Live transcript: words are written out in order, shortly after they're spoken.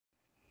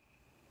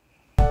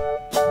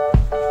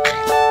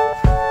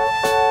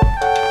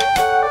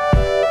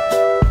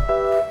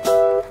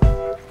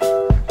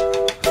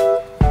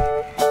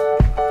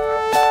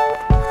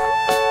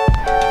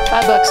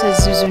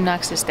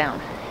box this down.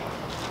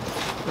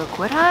 Look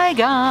what I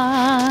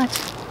got.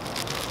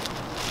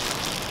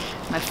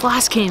 My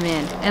floss came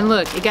in, and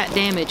look, it got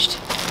damaged.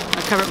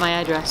 I covered my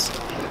address.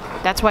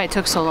 That's why it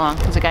took so long,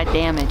 because it got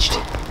damaged.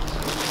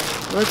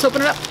 Let's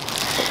open it up.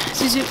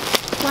 Suzu,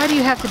 why do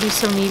you have to be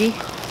so needy?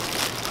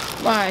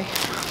 Why?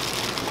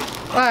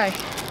 Why?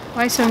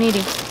 Why so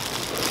needy?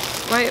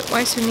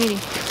 Why so needy?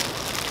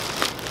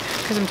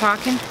 Because I'm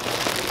talking?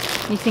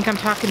 You think I'm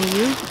talking to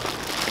you?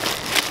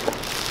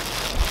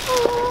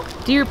 Oh,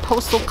 dear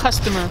postal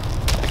customer,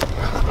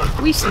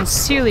 we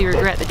sincerely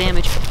regret the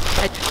damage.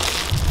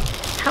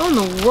 How in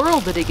the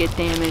world did it get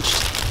damaged?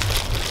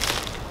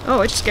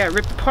 Oh, it just got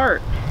ripped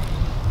apart.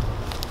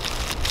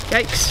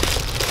 Yikes.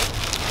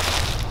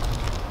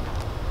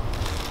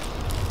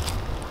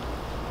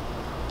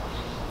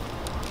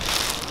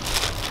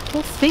 The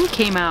whole thing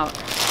came out.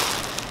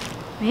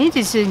 Man, it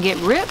just didn't get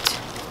ripped.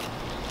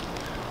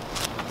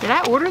 Did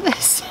I order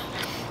this?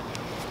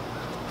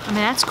 I mean,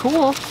 that's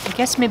cool. I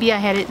guess maybe I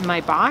had it in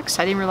my box.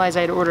 I didn't realize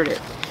I had ordered it.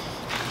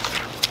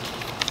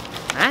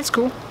 That's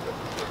cool.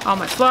 All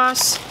my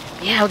floss.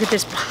 Yeah, look at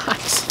this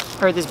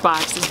box. Or this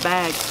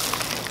bag.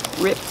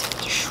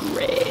 Ripped to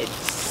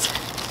shreds.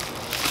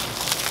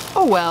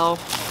 Oh well.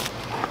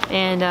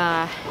 And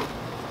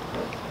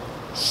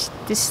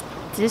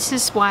this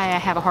is why I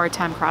have a hard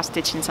time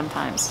cross-stitching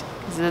sometimes.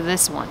 Because of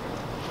this one.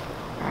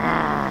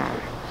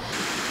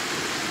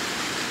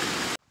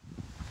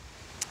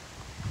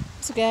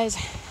 So guys,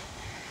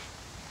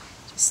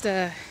 just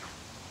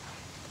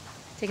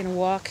taking a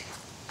walk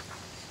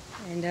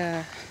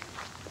and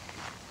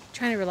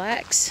trying to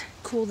relax,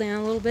 cool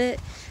down a little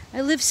bit.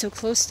 I live so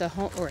close to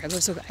home, or I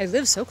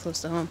live so close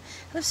to home.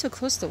 I live so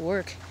close to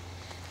work.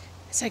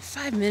 It's like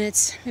 5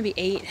 minutes, maybe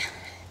 8.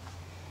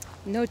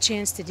 No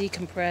chance to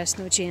decompress,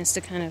 no chance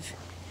to kind of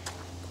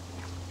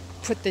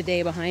put the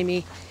day behind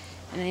me,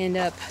 and I end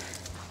up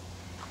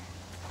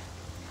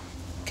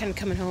kind of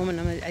coming home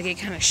and I get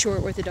kind of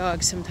short with the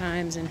dog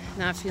sometimes and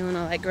not feeling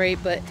all that great,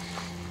 but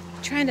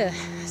trying to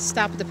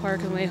stop at the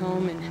park on the way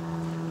home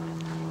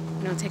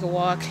and take a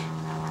walk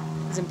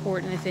is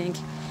important, I think.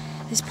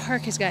 This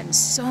park has gotten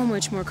so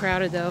much more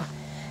crowded though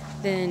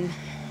than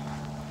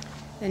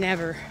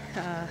ever.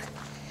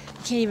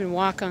 You can't even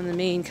walk on the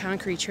main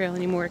concrete trail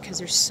anymore because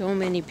there's so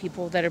many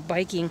people that are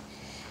biking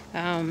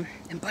and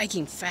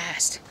biking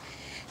fast.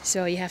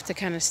 So you have to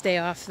kind of stay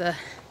off the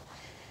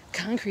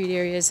concrete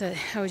areas. I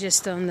was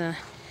just on the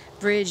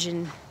bridge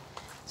and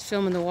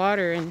filming the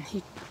water, and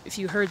if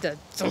you heard the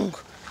thunk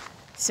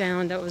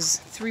sound, that was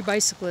 3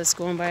 bicyclists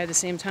going by at the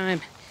same time.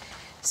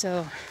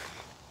 So,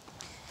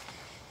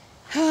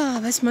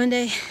 that's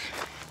Monday.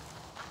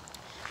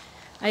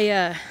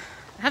 I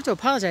have to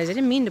apologize. I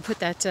didn't mean to put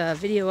that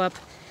video up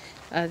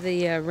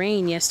the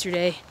rain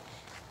yesterday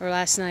or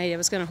last night. I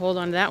was going to hold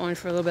on to that one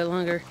for a little bit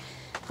longer,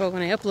 but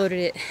when I uploaded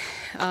it,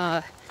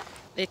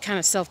 it kind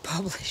of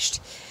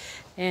self-published.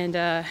 And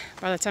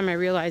by the time I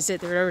realized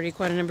it, there were already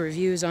quite a number of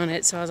views on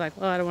it, so I was like,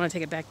 well, I don't want to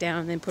take it back down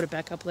and then put it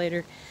back up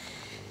later.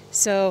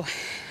 So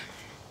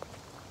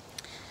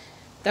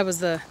that was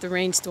the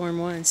rainstorm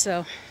one.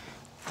 So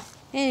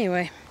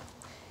anyway,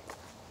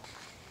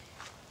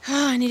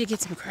 I need to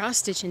get some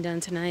cross-stitching done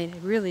tonight. I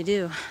really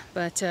do.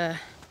 But I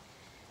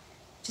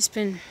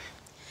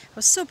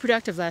was so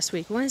productive last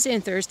week. Wednesday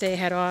and Thursday I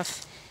had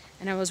off,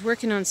 and I was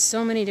working on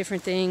so many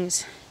different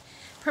things,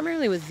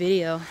 primarily with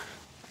video.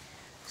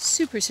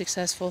 Super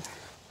successful.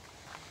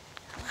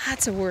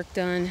 Lots of work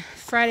done.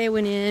 Friday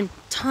went in,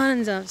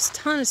 ton of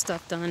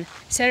stuff done.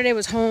 Saturday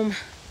was home,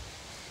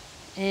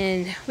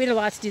 and we had a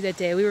lot to do that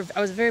day.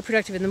 I was very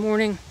productive in the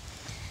morning.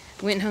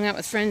 Went and hung out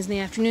with friends in the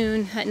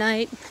afternoon. At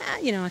night,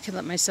 I could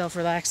let myself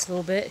relax a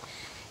little bit.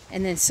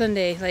 And then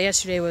Sunday, like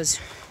yesterday, was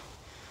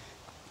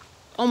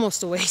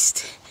almost a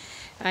waste.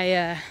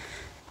 I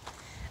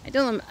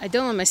don't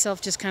let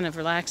myself just kind of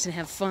relax and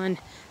have fun.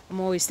 I'm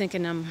always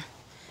thinking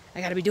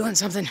I gotta be doing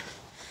something.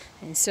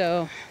 And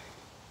so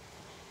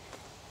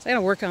I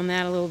gotta work on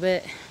that a little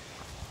bit.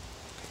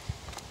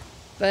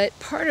 But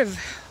part of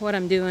what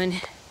I'm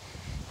doing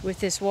with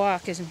this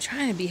walk is I'm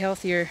trying to be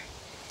healthier.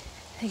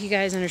 I think you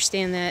guys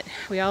understand that.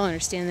 We all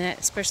understand that,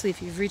 especially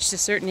if you've reached a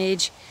certain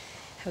age,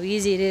 how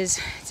easy it is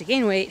to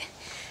gain weight,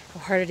 how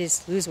hard it is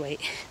to lose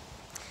weight.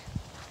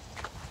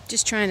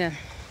 Just trying to,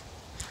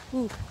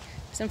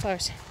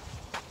 sunflowers.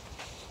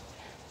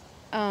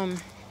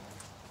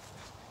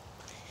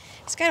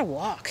 Just gotta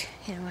walk.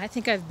 I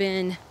think I've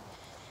been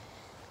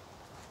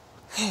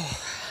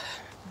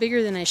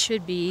bigger than I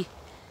should be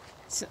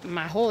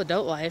my whole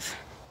adult life.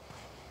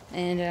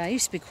 And I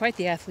used to be quite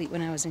the athlete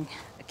when I was a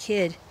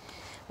kid.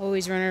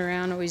 Always running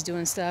around, always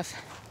doing stuff.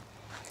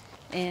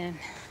 And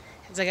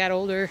as I got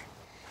older,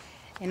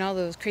 and all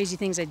those crazy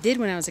things I did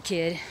when I was a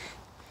kid,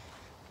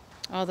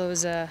 all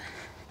those,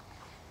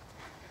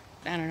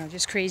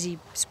 just crazy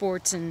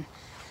sports and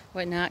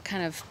whatnot,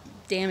 kind of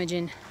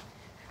damaging,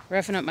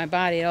 roughing up my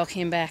body, it all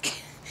came back.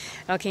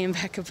 It all came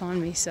back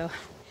upon me. So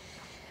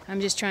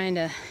I'm just trying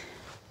to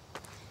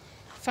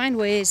find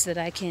ways that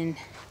I can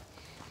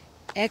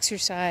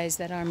exercise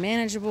that are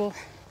manageable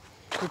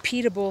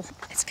repeatable.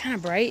 It's kind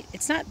of bright.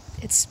 It's not,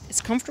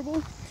 it's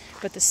comfortable,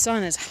 but the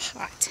sun is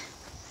hot.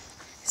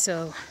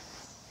 So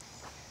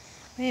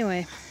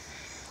anyway,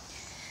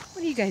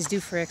 what do you guys do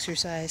for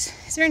exercise?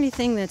 Is there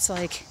anything that's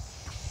like,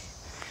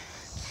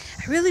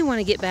 I really want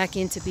to get back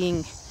into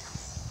being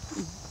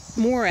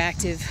more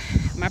active.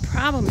 My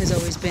problem has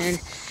always been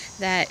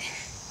that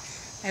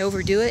I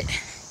overdo it,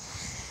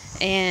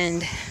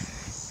 and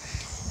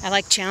I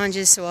like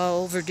challenges, so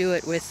I'll overdo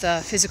it with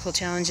physical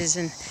challenges,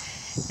 and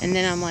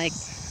then I'm like,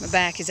 my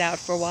back is out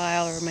for a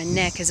while, or my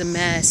neck is a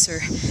mess,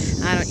 or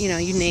I don't, you know,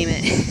 you name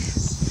it.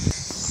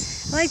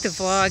 I like the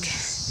vlog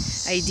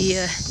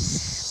idea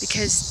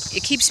because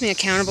it keeps me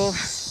accountable,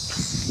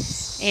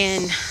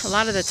 and a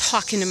lot of the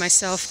talking to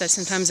myself that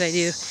sometimes I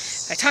do,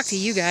 if I talk to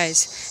you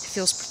guys, it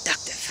feels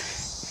productive.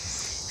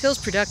 It feels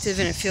productive,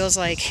 and it feels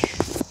like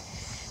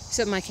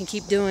something I can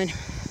keep doing.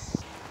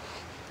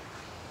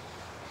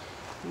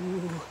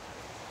 Ooh.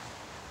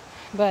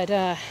 But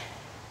I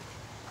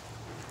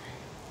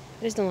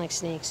just don't like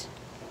snakes.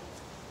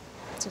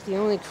 It's like the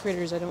only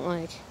critters I don't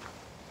like.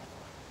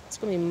 It's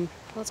gonna be,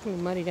 well, it's gonna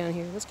be muddy down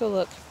here. Let's go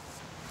look.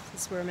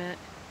 This is where I'm at.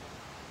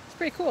 It's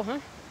pretty cool, huh?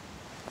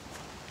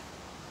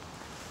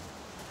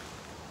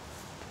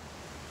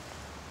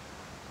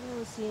 I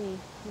don't see any.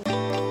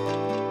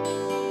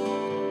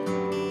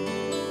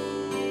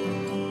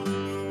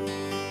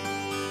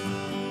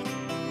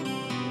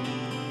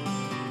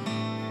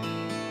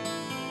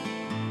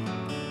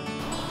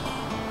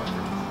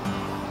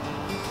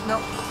 No.